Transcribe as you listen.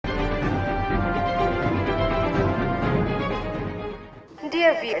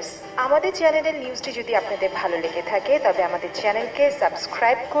Dear viewers, আমাদের চ্যানেলের নিউজটি যদি আপনাদের ভালো লেগে থাকে তবে আমাদের চ্যানেলকে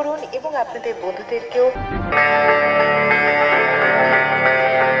সাবস্ক্রাইব করুন এবং আপনাদের বন্ধুদেরকেও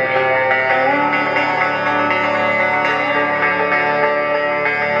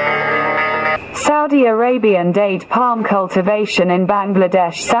Saudi Arabian date palm cultivation in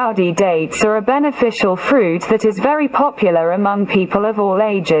Bangladesh. Saudi dates are a beneficial fruit that is very popular among people of all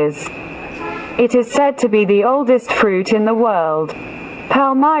ages. It is said to be the oldest fruit in the world.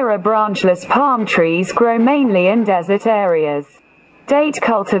 Palmyra branchless palm trees grow mainly in desert areas. Date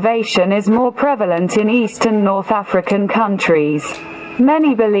cultivation is more prevalent in East and North African countries.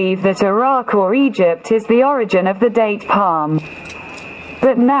 Many believe that Iraq or Egypt is the origin of the date palm.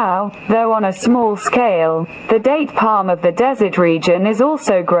 But now, though on a small scale, the date palm of the desert region is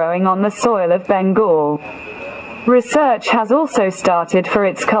also growing on the soil of Bengal. Research has also started for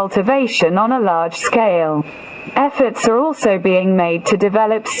its cultivation on a large scale. Efforts are also being made to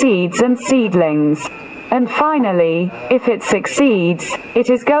develop seeds and seedlings. And finally, if it succeeds, it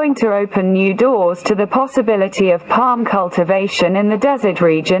is going to open new doors to the possibility of palm cultivation in the desert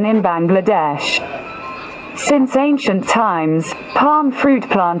region in Bangladesh. Since ancient times, palm fruit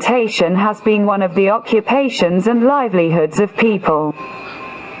plantation has been one of the occupations and livelihoods of people.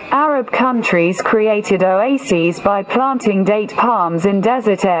 Arab countries created oases by planting date palms in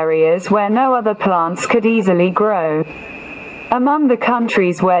desert areas where no other plants could easily grow. Among the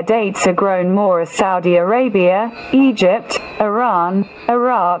countries where dates are grown more are Saudi Arabia, Egypt, Iran,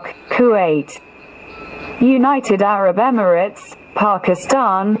 Iraq, Kuwait, United Arab Emirates,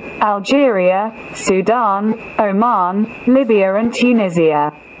 Pakistan, Algeria, Sudan, Oman, Libya and Tunisia.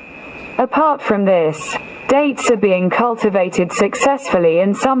 Apart from this, dates are being cultivated successfully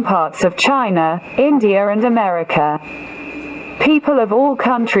in some parts of China, India and America. People of all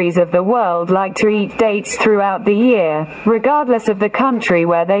countries of the world like to eat dates throughout the year, regardless of the country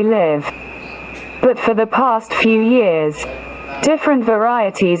where they live. But for the past few years, different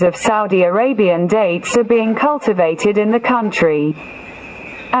varieties of Saudi Arabian dates are being cultivated in the country.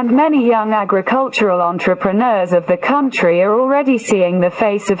 And many young agricultural entrepreneurs of the country are already seeing the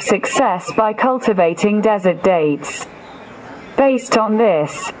face of success by cultivating desert dates. Based on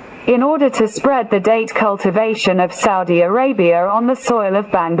this, in order to spread the date cultivation of Saudi Arabia on the soil of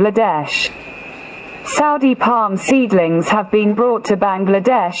Bangladesh, Saudi palm seedlings have been brought to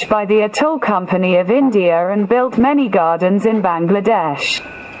Bangladesh by the Atul Company of India and built many gardens in Bangladesh.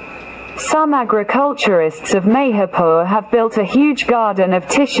 Some agriculturists of Mahapur have built a huge garden of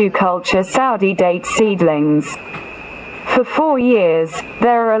tissue culture Saudi date seedlings. For 4 years,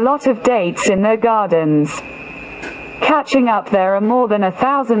 there are a lot of dates in their gardens. Catching up, there are more than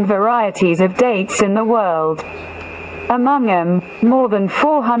 1,000 varieties of dates in the world. Among them, more than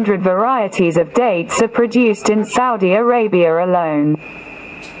 400 varieties of dates are produced in Saudi Arabia alone.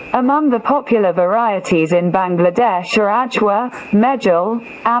 Among the popular varieties in Bangladesh are Ajwa, Mejul,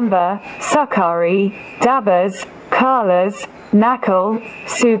 Amber, Sukari, Dabas, Kalas, Nakal,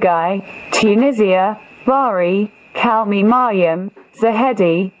 Sugai, Tunisia, Bari, Kalmi Mayam,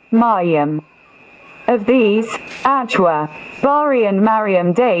 Zahedi, Mayam. Of these, Ajwa, Bari and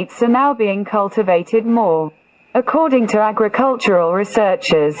Mariam dates are now being cultivated more. According to agricultural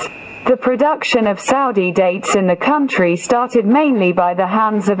researchers, the production of Saudi dates in the country started mainly by the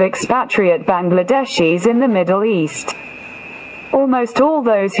hands of expatriate Bangladeshis in the Middle East. Almost all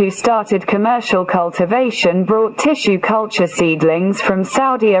those who started commercial cultivation brought tissue culture seedlings from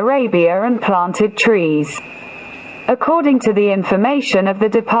Saudi Arabia and planted trees. According to the information of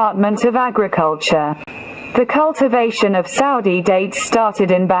the Department of Agriculture, the cultivation of Saudi dates started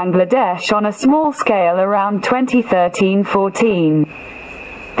in Bangladesh on a small scale around 2013-14.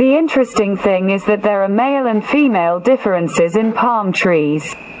 The interesting thing is that there are male and female differences in palm trees.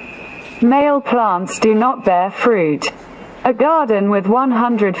 Male plants do not bear fruit. A garden with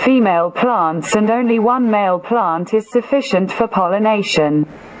 100 female plants and only one male plant is sufficient for pollination.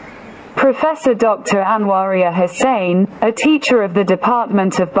 Professor Dr. Anwaria Hussain, a teacher of the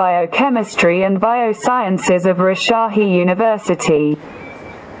Department of Biochemistry and Biosciences of Rajshahi University,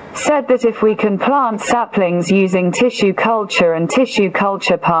 said that if we can plant saplings using tissue culture and tissue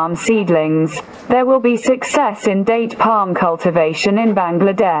culture palm seedlings, there will be success in date palm cultivation in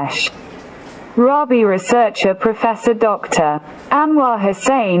Bangladesh. Rabi researcher Professor Dr. Anwar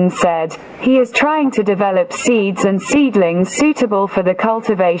Hussain said, he is trying to develop seeds and seedlings suitable for the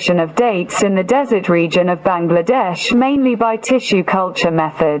cultivation of dates in the desert region of Bangladesh mainly by tissue culture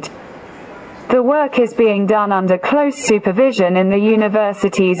method. The work is being done under close supervision in the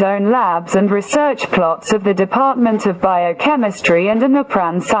university's own labs and research plots of the Department of Biochemistry and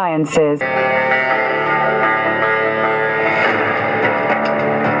Anupran Sciences.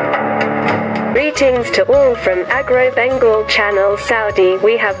 Greetings to all from Agro Bengal Channel Saudi.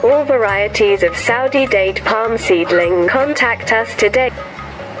 We have all varieties of Saudi date palm seedling. Contact us today.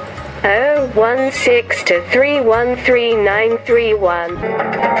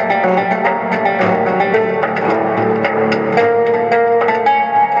 01623133931.